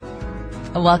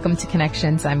Welcome to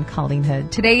Connections. I'm Colleen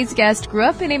Hood. Today's guest grew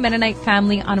up in a Mennonite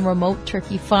family on a remote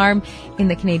turkey farm in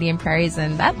the Canadian prairies,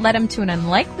 and that led him to an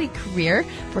unlikely career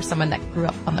for someone that grew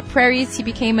up on the prairies. He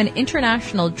became an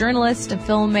international journalist, a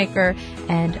filmmaker,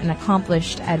 and an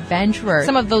accomplished adventurer.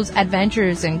 Some of those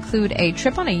adventures include a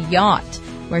trip on a yacht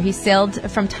where he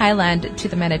sailed from Thailand to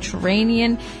the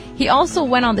Mediterranean. He also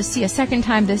went on the sea a second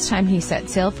time. This time he set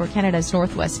sail for Canada's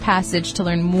Northwest Passage to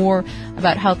learn more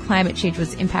about how climate change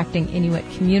was impacting Inuit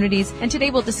communities. And today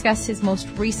we'll discuss his most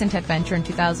recent adventure in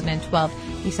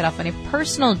 2012. He set off on a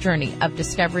personal journey of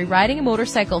discovery, riding a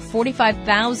motorcycle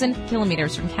 45,000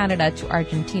 kilometers from Canada to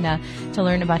Argentina to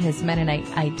learn about his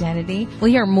Mennonite identity. We'll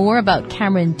hear more about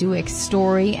Cameron Dueck's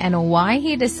story and why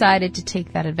he decided to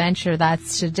take that adventure.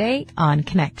 That's today on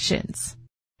Connections.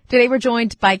 Today we're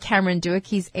joined by Cameron Dueck.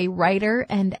 He's a writer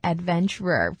and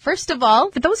adventurer. First of all,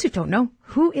 for those who don't know,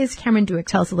 who is Cameron Dueck?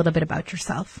 Tell us a little bit about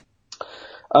yourself.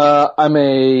 I'm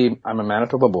a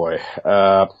Manitoba boy.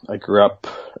 I grew up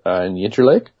in the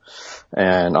Interlake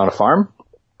and on a farm.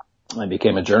 I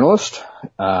became a journalist,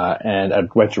 and I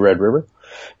went to Red River,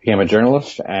 became a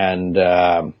journalist, and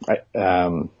I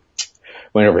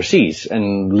went overseas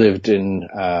and lived in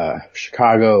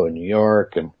Chicago and New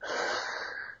York and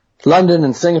London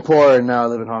and Singapore, and now I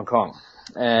live in Hong Kong.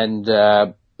 And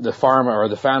the farm, or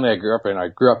the family I grew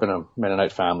up in a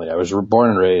Mennonite family. I was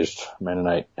born and raised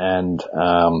Mennonite, and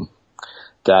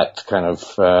that kind of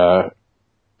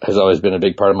has always been a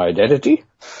big part of my identity.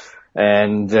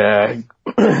 And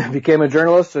became a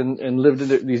journalist and lived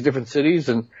in these different cities,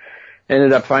 and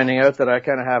ended up finding out that I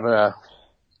kind of have a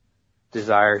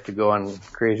desire to go on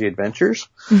crazy adventures.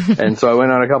 And so I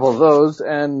went on a couple of those,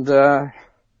 and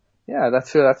yeah,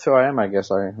 that's who I am, I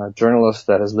guess. I'm a journalist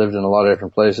that has lived in a lot of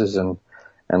different places and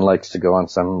likes to go on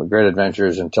some great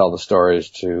adventures and tell the stories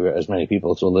to as many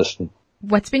people as will listen.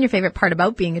 What's been your favorite part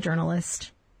about being a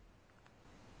journalist?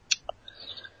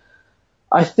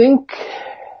 I think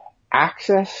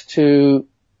access to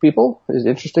people is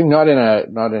interesting. Not in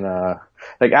a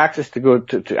like access to go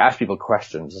to ask people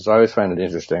questions. So I always find it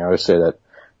interesting. I always say that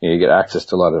you get access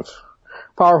to a lot of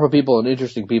powerful people and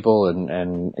interesting people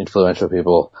and influential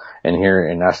people, and hear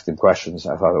and ask them questions.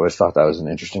 I always thought that was an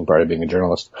interesting part of being a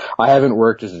journalist. I haven't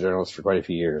worked as a journalist for quite a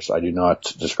few years. I do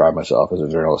not describe myself as a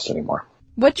journalist anymore.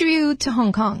 What drew you to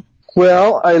Hong Kong?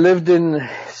 Well, I lived in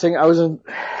I was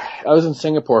in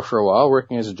Singapore for a while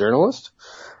working as a journalist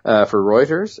for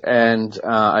Reuters, and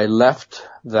I left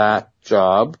that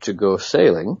job to go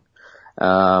sailing,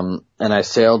 and I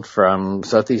sailed from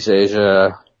Southeast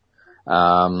Asia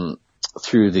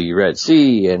through the Red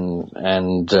Sea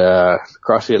and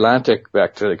across the Atlantic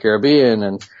back to the Caribbean,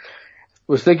 and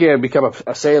was thinking I'd become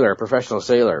a sailor, a professional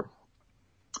sailor.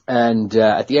 And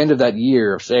at the end of that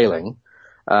year of sailing,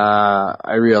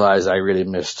 I realized I really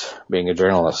missed being a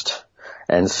journalist.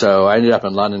 And so I ended up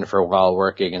in London for a while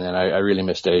working, and then I really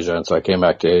missed Asia, and so I came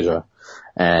back to Asia.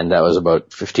 And that was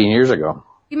about 15 years ago.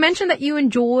 You mentioned that you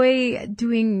enjoy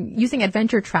using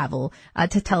adventure travel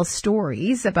to tell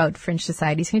stories about fringe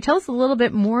societies. Can you tell us a little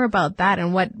bit more about that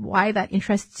and why that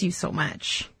interests you so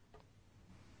much?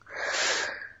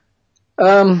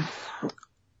 I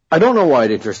don't know why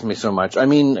it interests me so much. I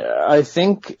mean, I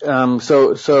think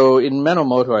so in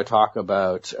Menomoto I talk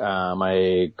about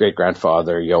my great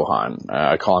grandfather Johann.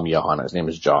 I call him Johann. His name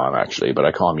is John actually, but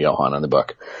I call him Johann in the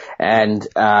book. And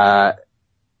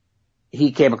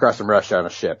he came across from Russia on a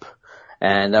ship,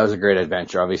 and that was a great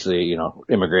adventure. Obviously,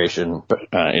 immigration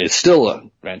is still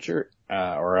an adventure,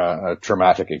 or a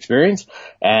traumatic experience,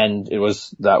 and it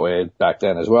was that way back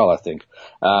then as well, I think.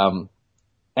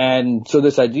 And so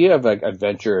this idea of like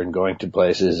adventure and going to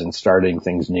places and starting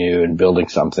things new and building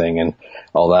something and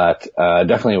all that,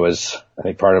 definitely was, I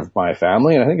think, part of my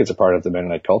family, and I think it's a part of the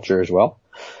Mennonite culture as well.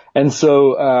 And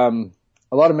so,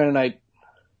 a lot of Mennonites,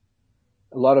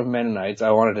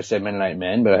 I wanted to say Mennonite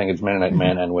men, but I think it's Mennonite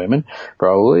men and women,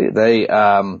 probably. They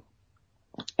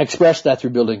express that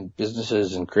through building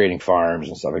businesses and creating farms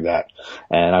and stuff like that.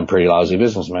 And I'm a pretty lousy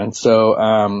businessman. So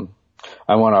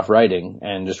I went off writing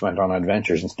and just went on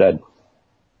adventures instead.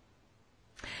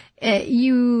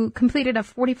 You completed a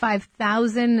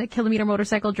 45,000-kilometer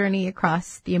motorcycle journey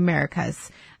across the Americas,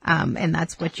 and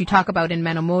that's what you talk about in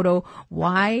Menomoto.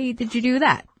 Why did you do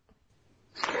that?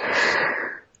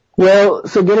 Well,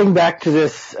 so getting back to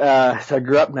this, so I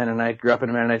grew up Mennonite, grew up in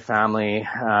a Mennonite family,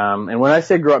 and when I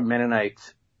say grew up Mennonite,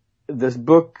 this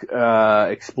book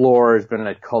explores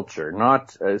Mennonite culture.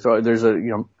 Not so there's a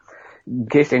in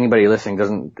case anybody listening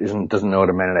doesn't know what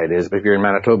a Mennonite is, but if you're in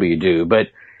Manitoba, you do. But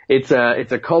it's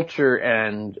a culture,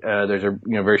 and there's a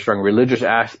very strong religious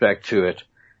aspect to it,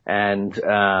 And,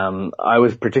 I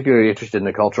was particularly interested in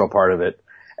the cultural part of it.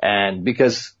 And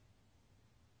because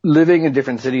living in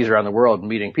different cities around the world,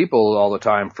 meeting people all the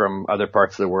time from other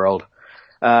parts of the world,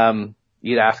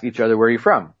 you'd ask each other, where are you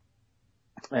from?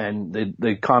 And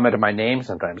they comment on my name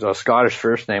sometimes. Oh, Scottish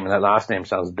first name and that last name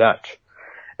sounds Dutch.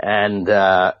 And,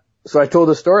 so I told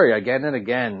the story again and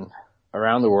again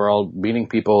around the world, meeting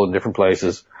people in different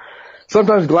places,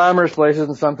 sometimes glamorous places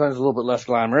and sometimes a little bit less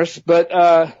glamorous,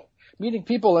 but, meeting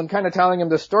people and kind of telling them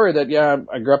the story that, yeah,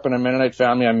 I grew up in a Mennonite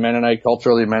family. I'm Mennonite,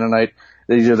 culturally Mennonite.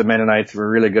 These are the Mennonites who were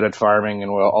really good at farming and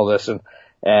all this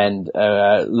and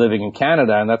living in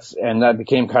Canada. And that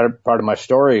became kind of part of my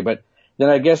story. But then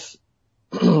I guess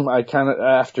I kind of,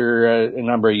 after a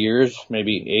number of years,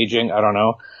 maybe aging, I don't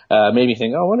know, made me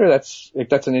think, oh, I wonder that's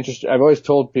an interesting, I've always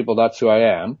told people that's who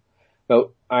I am, but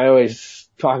I always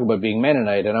talk about being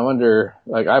Mennonite, and I wonder,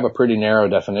 like, I have a pretty narrow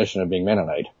definition of being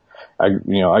Mennonite. I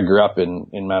grew up in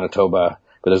Manitoba,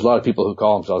 but there's a lot of people who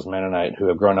call themselves Mennonite who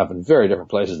have grown up in very different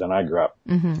places than I grew up.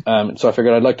 Mm-hmm. So I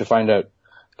figured I'd like to find out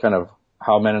kind of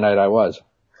how Mennonite I was.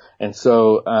 And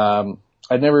so,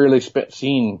 I'd never really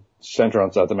seen Central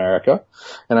and South America,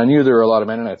 and I knew there were a lot of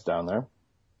Mennonites down there.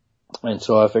 And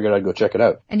so I figured I'd go check it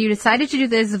out. And you decided to do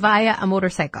this via a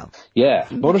motorcycle. Yeah,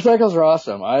 motorcycles are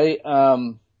awesome.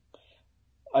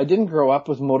 I didn't grow up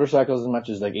with motorcycles as much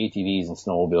as like ATVs and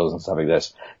snowmobiles and stuff like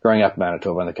this. Growing up in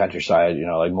Manitoba in the countryside,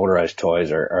 like motorized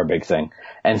toys are a big thing.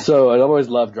 And so I always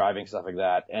loved driving stuff like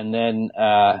that. And then,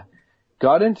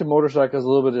 got into motorcycles a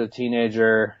little bit as a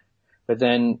teenager, but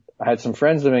then I had some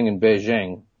friends living in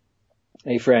Beijing,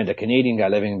 a Canadian guy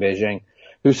living in Beijing,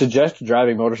 who suggested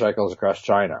driving motorcycles across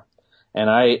China. And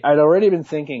I'd already been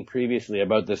thinking previously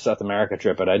about this South America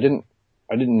trip, but I didn't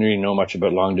really know much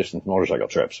about long distance motorcycle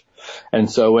trips. And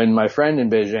so when my friend in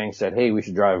Beijing said, hey, we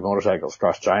should drive motorcycles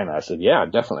across China, I said, yeah,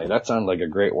 definitely. That sounds like a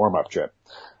great warm up trip.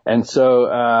 And so,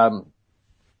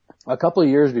 a couple of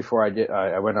years before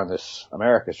I went on this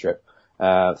America trip,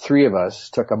 3 of us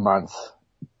took a month,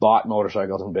 bought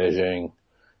motorcycles in Beijing,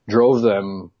 drove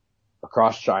them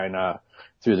across China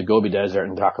through the Gobi Desert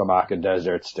and Taklamakan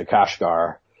deserts to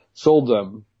Kashgar, sold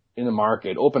them in the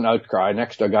market, open outcry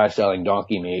next to a guy selling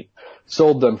donkey meat,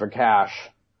 sold them for cash,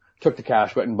 took the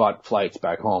cash, went and bought flights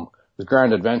back home. It was a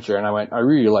grand adventure, and I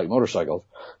really like motorcycles.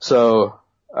 So,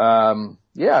 I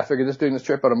figured doing this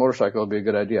trip on a motorcycle would be a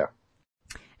good idea.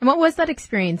 And what was that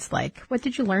experience like? What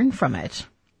did you learn from it?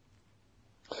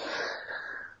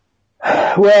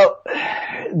 Well,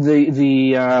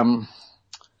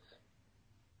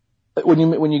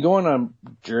 when you go on a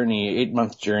journey,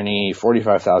 8-month journey,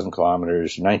 45,000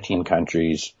 kilometers, 19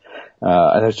 countries, and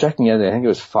I was checking it, I think it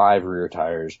was 5 rear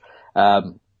tires.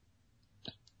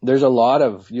 There's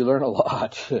you learn a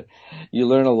lot. You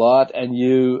learn a lot, and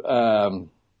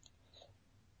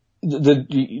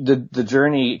the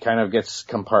journey kind of gets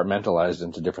compartmentalized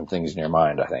into different things in your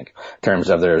mind, I think. In terms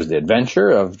of there's the adventure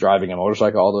of driving a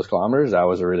motorcycle all those kilometers. That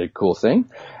was a really cool thing.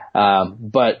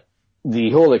 But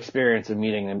the whole experience of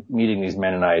meeting these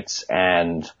Mennonites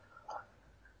and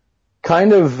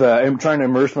kind of trying to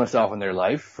immerse myself in their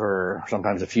life for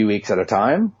sometimes a few weeks at a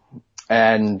time.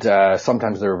 And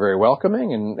sometimes they were very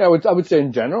welcoming, and I would say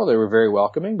in general they were very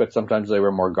welcoming, but sometimes they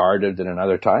were more guarded than in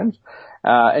other times.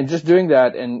 And just doing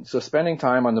that, and so spending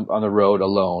time on the road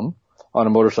alone on a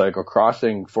motorcycle,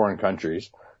 crossing foreign countries,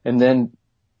 and then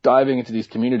diving into these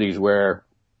communities where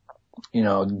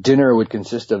dinner would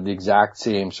consist of the exact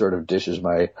same sort of dishes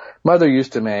my mother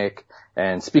used to make,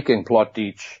 and speaking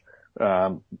Plattdeutsch,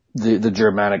 the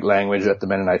Germanic language that the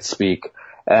Mennonites speak,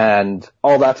 and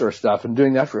all that sort of stuff, and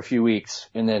doing that for a few weeks,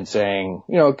 and then saying,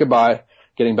 goodbye,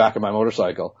 getting back on my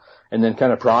motorcycle, and then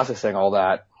kind of processing all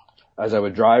that as I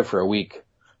would drive for a week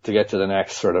to get to the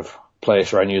next sort of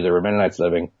place where I knew there were Mennonites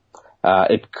living.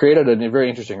 It created a very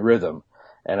interesting rhythm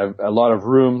and a lot of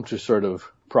room to sort of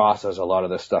process a lot of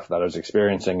the stuff that I was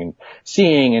experiencing and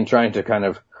seeing, and trying to kind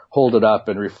of hold it up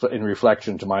in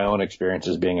reflection to my own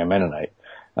experiences being a Mennonite,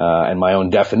 and my own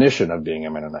definition of being a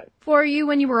Mennonite. For you,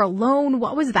 when you were alone,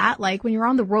 what was that like when you were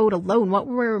on the road alone? What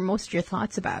were most of your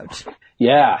thoughts about?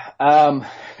 Yeah.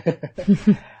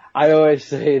 I always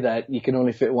say that you can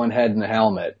only fit one head in the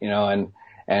helmet,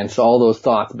 and so all those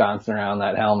thoughts bouncing around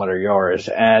that helmet are yours.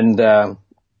 And,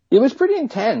 it was pretty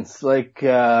intense. Like,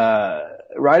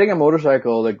 riding a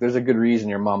motorcycle, like, there's a good reason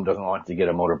your mom doesn't want you to get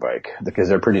a motorbike, because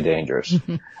they're pretty dangerous.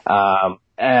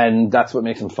 And that's what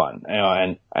makes them fun,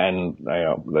 and I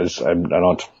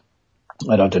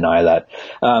don't deny that.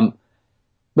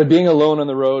 But being alone on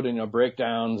the road,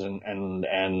 breakdowns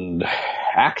and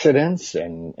accidents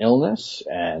and illness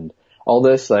and all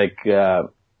this, I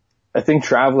think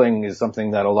traveling is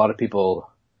something that a lot of people,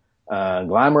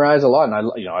 glamorized a lot, and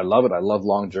I love it. I love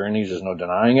long journeys. There's no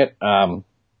denying it.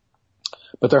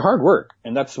 But they're hard work,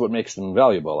 and that's what makes them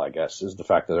valuable, I guess, is the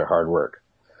fact that they're hard work.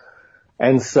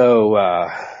 And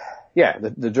so,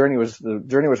 the journey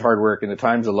was hard work, and the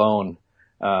times alone,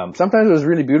 sometimes it was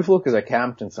really beautiful because I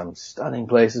camped in some stunning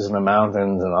places in the mountains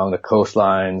and along the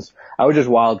coastlines. I would just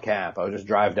wild camp. I would just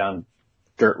drive down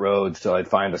dirt roads till I'd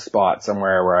find a spot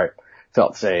somewhere where I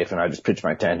felt safe, and I'd just pitch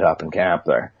my tent up and camp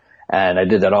there. And I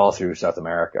did that all through South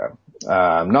America.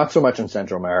 Not so much in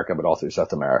Central America, but all through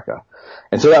South America.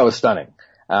 And so that was stunning.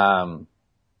 But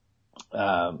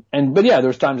there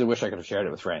was times I wish I could have shared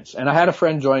it with friends. And I had a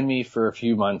friend join me for a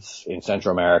few months in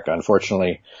Central America.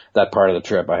 Unfortunately, that part of the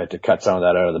trip, I had to cut some of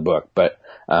that out of the book. But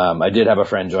I did have a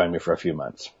friend join me for a few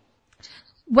months.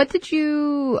 What did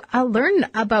you learn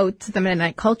about the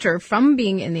Mennonite culture from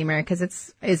being in the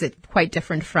Americas? Is it quite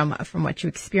different from what you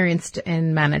experienced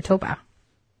in Manitoba?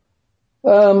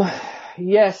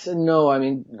 Yes and no. I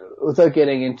mean, without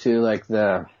getting into like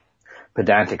the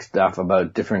pedantic stuff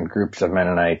about different groups of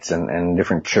Mennonites and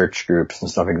different church groups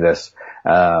and stuff like this.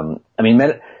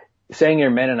 Saying you're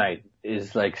Mennonite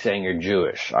is like saying you're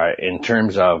Jewish, in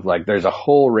terms of like there's a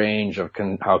whole range of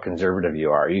how conservative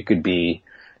you are. You could be,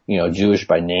 Jewish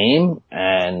by name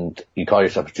and you call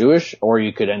yourself Jewish, or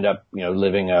you could end up,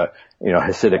 living a,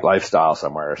 Hasidic lifestyle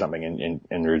somewhere or something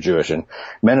and you're Jewish. And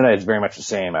Mennonite is very much the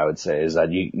same, I would say, is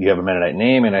that you have a Mennonite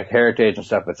name and a heritage and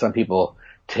stuff, but some people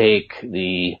take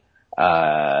the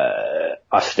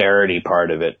austerity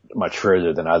part of it much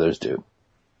further than others do.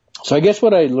 So I guess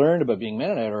what I learned about being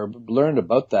Mennonite, or learned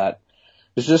about that,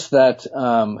 is just that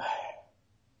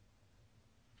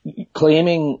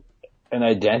claiming an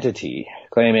identity,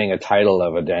 claiming a title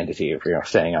of identity, if you're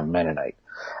saying I'm Mennonite,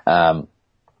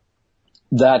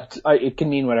 it can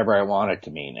mean whatever I want it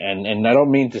to mean, and I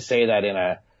don't mean to say that in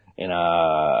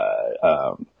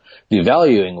a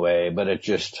devaluing way, but it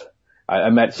just. I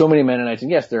met so many Mennonites,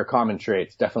 and yes, there are common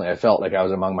traits. Definitely, I felt like I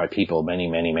was among my people many,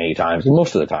 many, many times,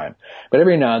 most of the time. But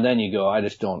every now and then you go, I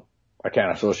can't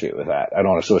associate with that. I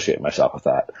don't associate myself with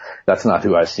that. That's not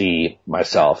who I see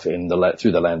myself through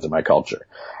the lens of my culture.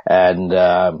 And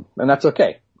that's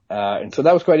okay. And so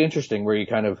that was quite interesting, where you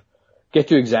kind of get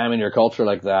to examine your culture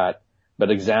like that,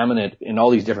 but examine it in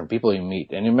all these different people you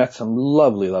meet. And you met some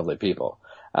lovely, lovely people.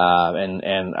 And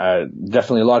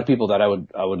definitely a lot of people that I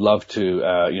would love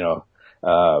to,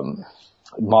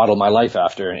 model my life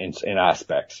after in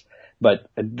aspects, but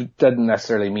it doesn't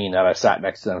necessarily mean that I sat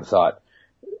next to them and thought,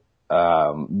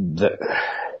 that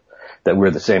we're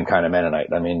the same kind of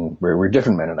Mennonite. I mean, we're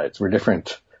different Mennonites. We're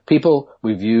different people.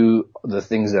 We view the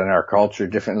things in our culture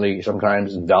differently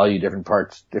sometimes and value different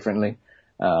parts differently.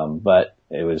 But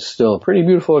it was still a pretty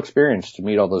beautiful experience to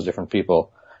meet all those different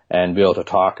people and be able to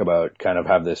talk about, kind of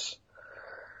have this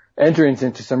entrance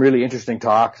into some really interesting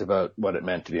talks about what it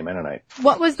meant to be a Mennonite.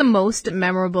 What was the most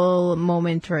memorable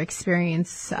moment or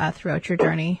experience throughout your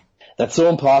journey? That's so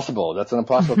impossible. That's an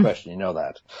impossible question. You know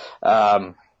that.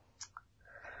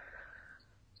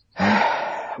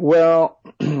 Well,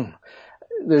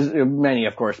 there's many,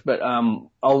 of course, but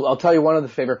I'll tell you one of the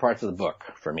favorite parts of the book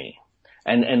for me.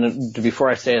 And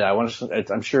before I say that,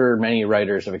 I'm sure many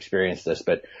writers have experienced this,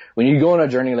 but when you go on a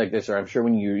journey like this, or I'm sure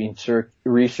when you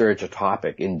research a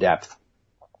topic in depth,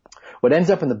 what ends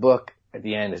up in the book at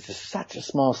the end is just such a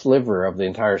small sliver of the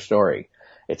entire story.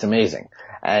 It's amazing.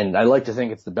 And I like to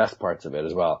think it's the best parts of it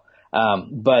as well.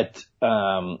 But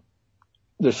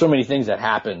there's so many things that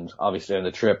happened, obviously, on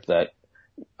the trip that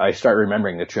I start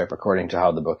remembering the trip according to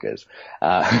how the book is.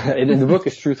 And the book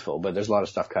is truthful, but there's a lot of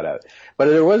stuff cut out. But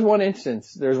there was one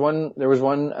instance, there was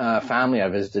one family I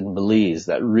visited in Belize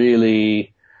that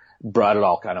really brought it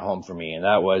all kind of home for me. And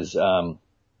that was,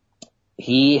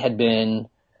 he had been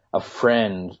a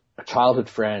childhood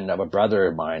friend of a brother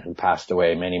of mine who passed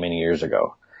away many, many years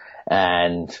ago.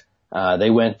 And they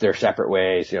went their separate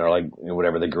ways,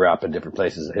 whatever, they grew up in different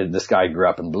places. This guy grew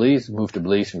up in Belize, moved to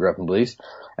Belize and grew up in Belize.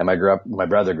 And my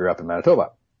brother grew up in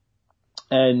Manitoba.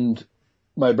 And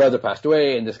my brother passed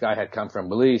away, and this guy had come from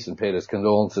Belize and paid his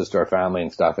condolences to our family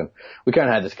and stuff. And we kind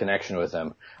of had this connection with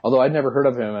him. Although I'd never heard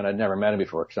of him and I'd never met him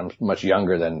before, because I'm much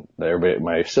younger than everybody,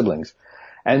 my siblings.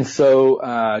 And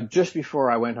so, just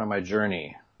before I went on my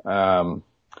journey, my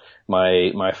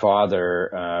father,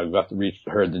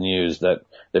 heard the news that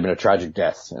there'd been a tragic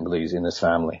death in Belize in this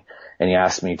family. And he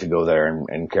asked me to go there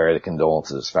and carry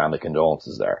the family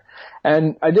condolences there.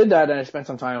 And I did that, and I spent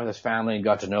some time with his family and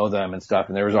got to know them and stuff.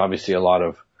 And there was obviously a lot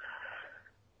of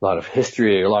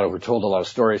history, we told a lot of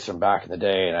stories from back in the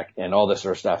day and all this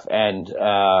sort of stuff. And,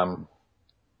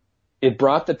 it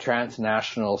brought the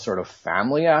transnational sort of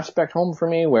family aspect home for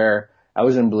me, where I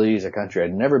was in Belize, a country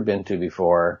I'd never been to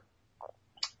before.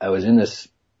 I was in this,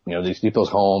 these people's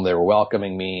home. They were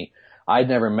welcoming me. I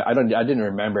didn't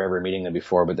remember ever meeting them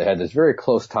before, but they had this very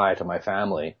close tie to my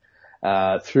family,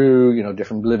 through,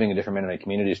 living in different Mennonite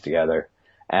communities together,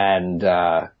 and,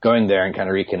 going there and kind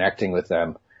of reconnecting with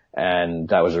them. And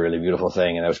that was a really beautiful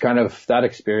thing. And it was kind of, that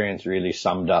experience really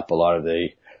summed up a lot of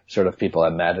the sort of people I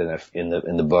met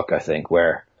in the book, I think,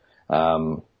 where,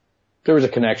 there was a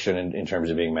connection in terms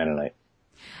of being Mennonite.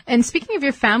 And speaking of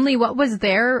your family, what was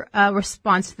their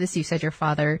response to this? You said your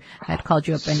father had called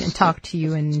you up and talked to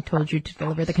you and told you to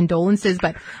deliver the condolences,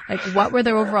 but what were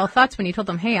their overall thoughts when you told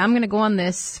them, hey, I'm going to go on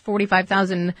this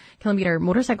 45,000 kilometer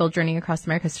motorcycle journey across the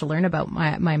Americas to learn about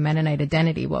my Mennonite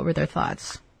identity? What were their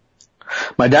thoughts?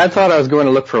 My dad thought I was going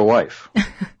to look for a wife.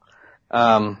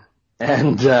 I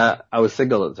was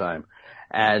single at the time.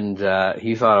 And,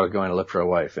 he thought I was going to look for a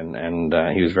wife, and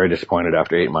he was very disappointed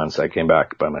after 8 months. I came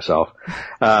back by myself.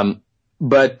 They're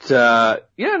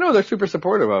super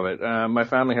supportive of it. My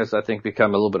family has, I think,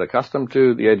 become a little bit accustomed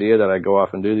to the idea that I go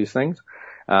off and do these things.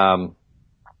 They were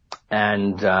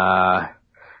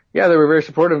very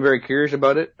supportive and very curious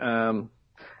about it. And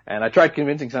I tried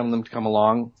convincing some of them to come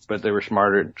along, but they were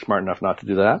smart enough not to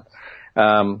do that.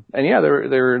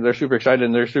 They're super excited,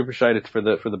 and they're super excited for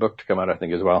the book to come out, I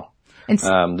think, as well.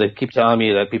 They keep telling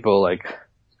me that people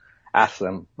ask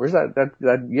them, where's that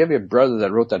you have your brother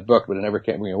that wrote that book, but it never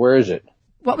came, where is it?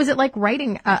 What was it like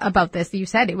writing about this? You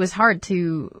said it was hard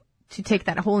to take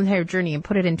that whole entire journey and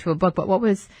put it into a book, but what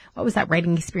was that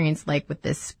writing experience like with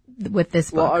this book?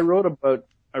 Well, I wrote about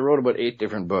 8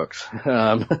 different books.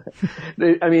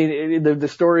 The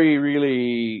story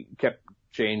really kept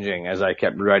changing as I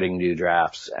kept writing new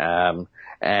drafts. And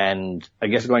I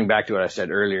guess going back to what I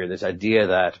said earlier, this idea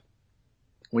that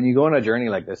when you go on a journey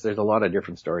like this, there's a lot of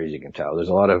different stories you can tell. There's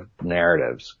a lot of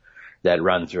narratives that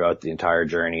run throughout the entire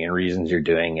journey and reasons you're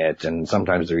doing it. And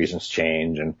sometimes the reasons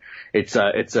change. And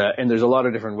and there's a lot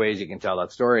of different ways you can tell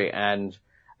that story. And,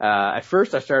 at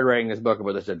first I started writing this book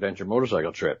about this adventure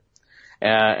motorcycle trip.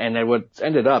 And then what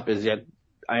ended up is that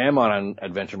I am on an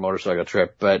adventure motorcycle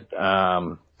trip, but,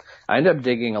 I ended up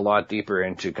digging a lot deeper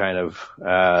into kind of,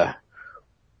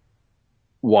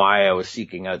 why I was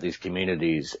seeking out these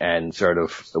communities and sort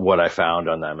of what I found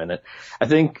on them. And I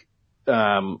think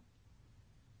I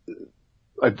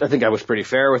was pretty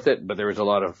fair with it, but there was a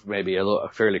lot of maybe a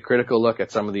fairly critical look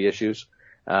at some of the issues,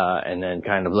 and then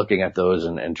kind of looking at those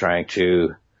and trying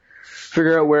to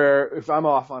figure out where, if I'm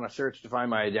off on a search to find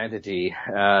my identity,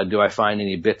 do I find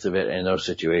any bits of it in those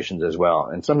situations as well?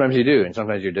 And sometimes you do, and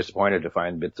sometimes you're disappointed to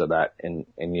find bits of that in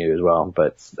you as well.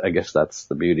 But I guess that's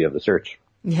the beauty of the search.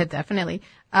 Yeah, definitely.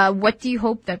 What do you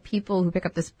hope that people who pick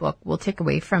up this book will take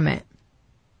away from it?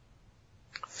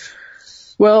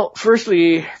 Well,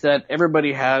 firstly, that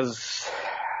everybody has,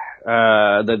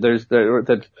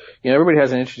 everybody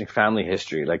has an interesting family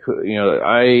history.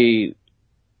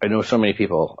 I know so many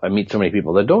people, I meet so many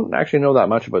people that don't actually know that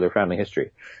much about their family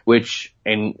history, which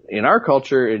in our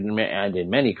culture and in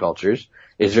many cultures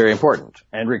is very important.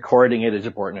 And recording it is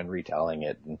important, and retelling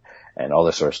it and all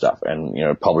this sort of stuff,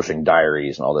 and, publishing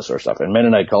diaries and all this sort of stuff. And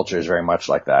Mennonite culture is very much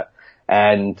like that.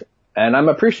 And I'm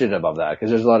appreciative of that because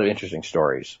there's a lot of interesting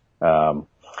stories.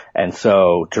 And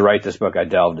so to write this book, I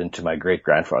delved into my great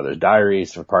grandfather's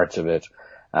diaries for parts of it.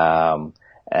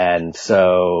 And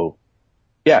so,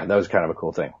 yeah, that was kind of a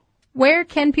cool thing. Where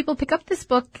can people pick up this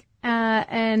book,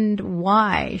 and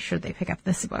why should they pick up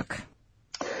this book?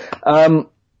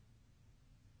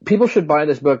 People should buy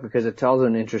this book because it tells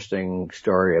an interesting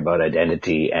story about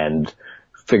identity and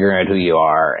figuring out who you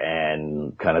are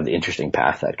and kind of the interesting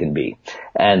path that can be.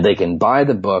 And they can buy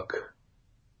the book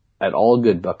at all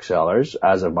good booksellers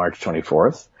as of March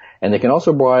 24th. And they can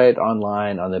also buy it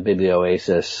online on the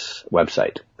Biblioasis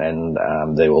website, and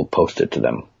they will post it to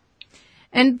them.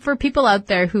 And for people out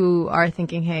there who are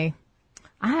thinking, hey,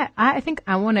 I think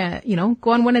I want to,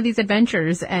 go on one of these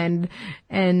adventures and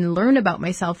learn about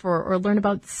myself or learn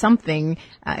about something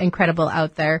incredible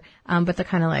out there. But they're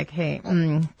kind of like, hey,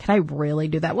 can I really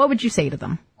do that? What would you say to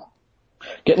them?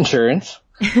 Get insurance.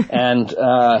 And,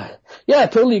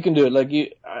 totally you can do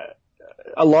it.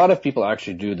 A lot of people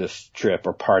actually do this trip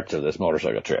or parts of this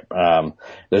motorcycle trip. I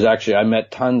met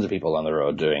tons of people on the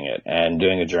road doing it and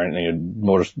doing a journey,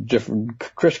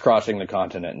 crisscrossing the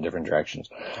continent in different directions.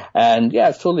 And yeah,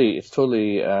 it's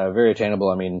totally very attainable.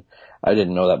 I mean, I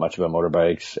didn't know that much about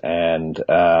motorbikes, and,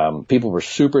 people were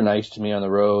super nice to me on the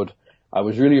road. I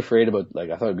was really afraid about, I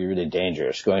thought it'd be really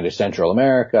dangerous going to Central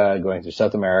America, going to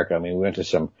South America. I mean, we went to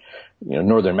some,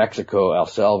 northern Mexico, El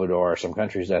Salvador, some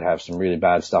countries that have some really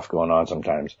bad stuff going on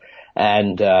sometimes.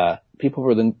 And, people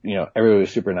were everybody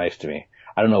was super nice to me.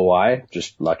 I don't know why,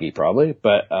 just lucky probably,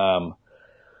 but,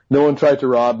 no one tried to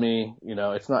rob me.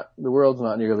 The world's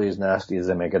not nearly as nasty as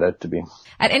they make it out to be.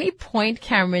 At any point,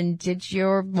 Cameron, did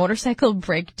your motorcycle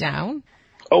break down?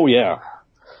 Oh, yeah.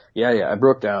 Yeah. I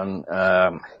broke down,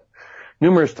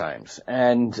 numerous times.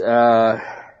 And, you have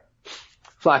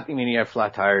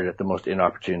flat tires at the most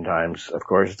inopportune times. Of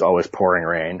course, it's always pouring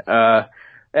rain.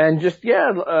 And just,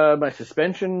 my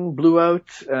suspension blew out,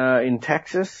 in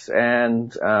Texas,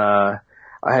 and,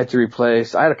 I had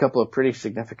a couple of pretty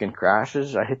significant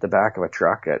crashes. I hit the back of a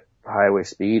truck at highway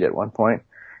speed at one point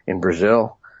in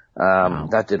Brazil. Wow.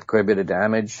 That did quite a bit of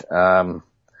damage.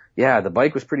 The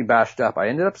bike was pretty bashed up. I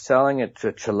ended up selling it to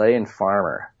a Chilean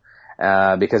farmer,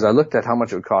 because I looked at how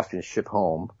much it would cost me to ship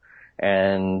home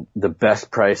and the best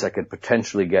price I could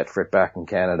potentially get for it back in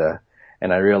Canada.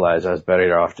 And I realized I was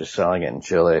better off just selling it in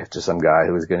Chile to some guy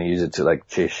who was going to use it to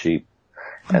chase sheep.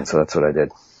 And so that's what I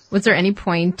did. Was there any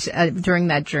point during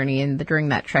that journey and during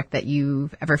that trek that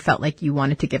you've ever felt like you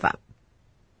wanted to give up?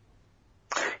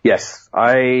 Yes,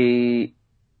 I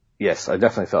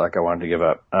definitely felt like I wanted to give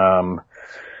up.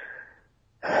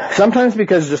 Sometimes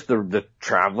because just the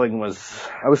traveling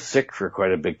I was sick for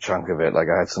quite a big chunk of it. Like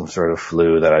I had some sort of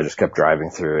flu that I just kept driving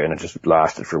through, and it just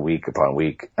lasted for week upon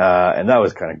week. And that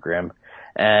was kind of grim.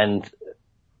 And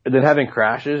then having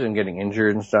crashes and getting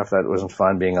injured and stuff, that wasn't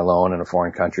fun, being alone in a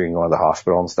foreign country and going to the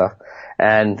hospital and stuff.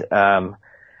 And,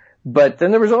 but then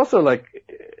there was also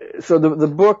the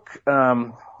book,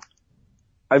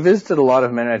 I visited a lot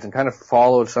of Mennonites and kind of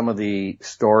followed some of the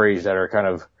stories that are kind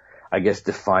of, I guess,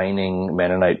 defining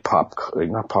Mennonite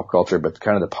not pop culture, but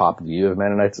kind of the pop view of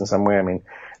Mennonites in some way. I mean,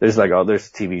 there's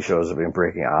TV shows of him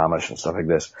breaking Amish and stuff like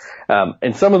this.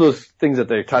 And some of those things that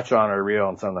they touch on are real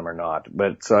and some of them are not.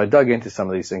 But so I dug into some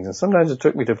of these things, and sometimes it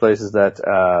took me to places that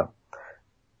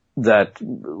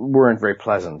weren't very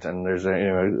pleasant. And there's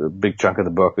a big chunk of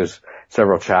the book is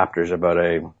several chapters about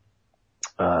a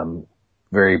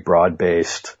very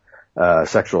broad-based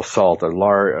sexual assault,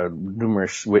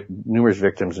 numerous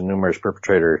victims and numerous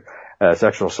perpetrators,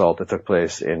 sexual assault that took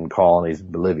place in colonies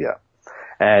in Bolivia.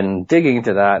 And digging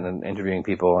into that and interviewing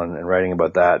people and writing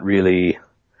about that really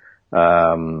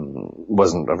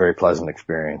wasn't a very pleasant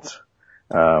experience.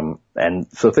 And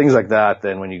so things like that,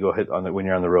 then when you when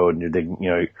you're on the road and you're digging,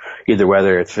 either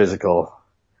whether it's physical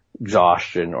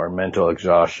exhaustion or mental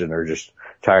exhaustion or just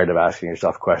tired of asking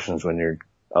yourself questions when you're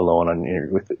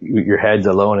alone with your head's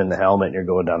alone in the helmet and you're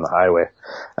going down the highway.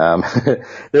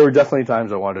 There were definitely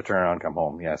times I wanted to turn around and come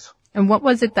home, yes. And what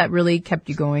was it that really kept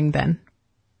you going then?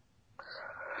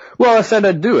 Well, I said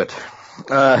I'd do it.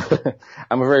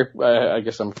 I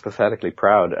guess I'm pathetically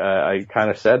proud. I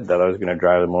kind of said that I was going to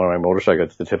drive my motorcycle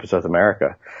to the tip of South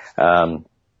America, and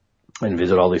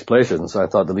visit all these places. And so I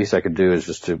thought the least I could do is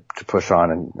just to push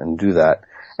on and do that.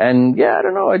 And I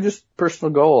don't know,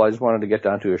 personal goal. I just wanted to get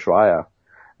down to Ushuaia.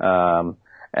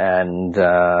 And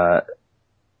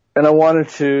I wanted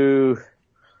to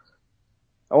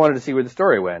see where the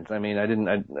story went. I mean,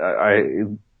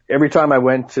 every time I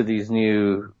went to these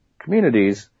new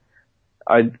communities,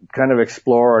 I'd kind of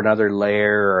explore another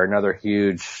layer or another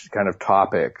huge kind of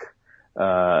topic,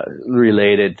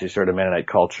 related to sort of Mennonite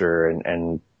culture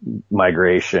and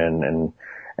migration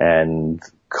and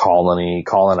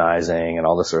colonizing and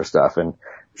all this sort of stuff. And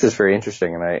it's just very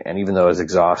interesting. And even though I was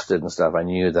exhausted and stuff, I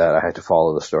knew that I had to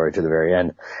follow the story to the very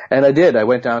end. And I did. I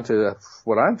went down to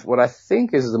what I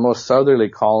think is the most southerly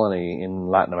colony in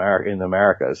Latin America, in the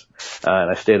Americas.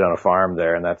 And I stayed on a farm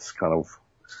there, and that's kind of,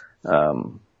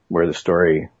 where the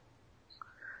story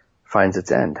finds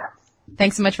its end.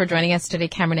 Thanks so much for joining us today,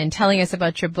 Cameron, and telling us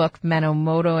about your book,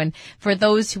 Menomoto. And for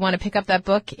those who want to pick up that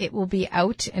book, it will be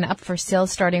out and up for sale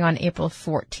starting on April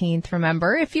 14th.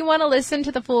 Remember, if you want to listen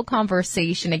to the full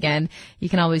conversation again, you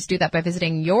can always do that by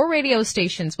visiting your radio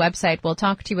station's website. We'll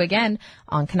talk to you again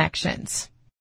on Connections.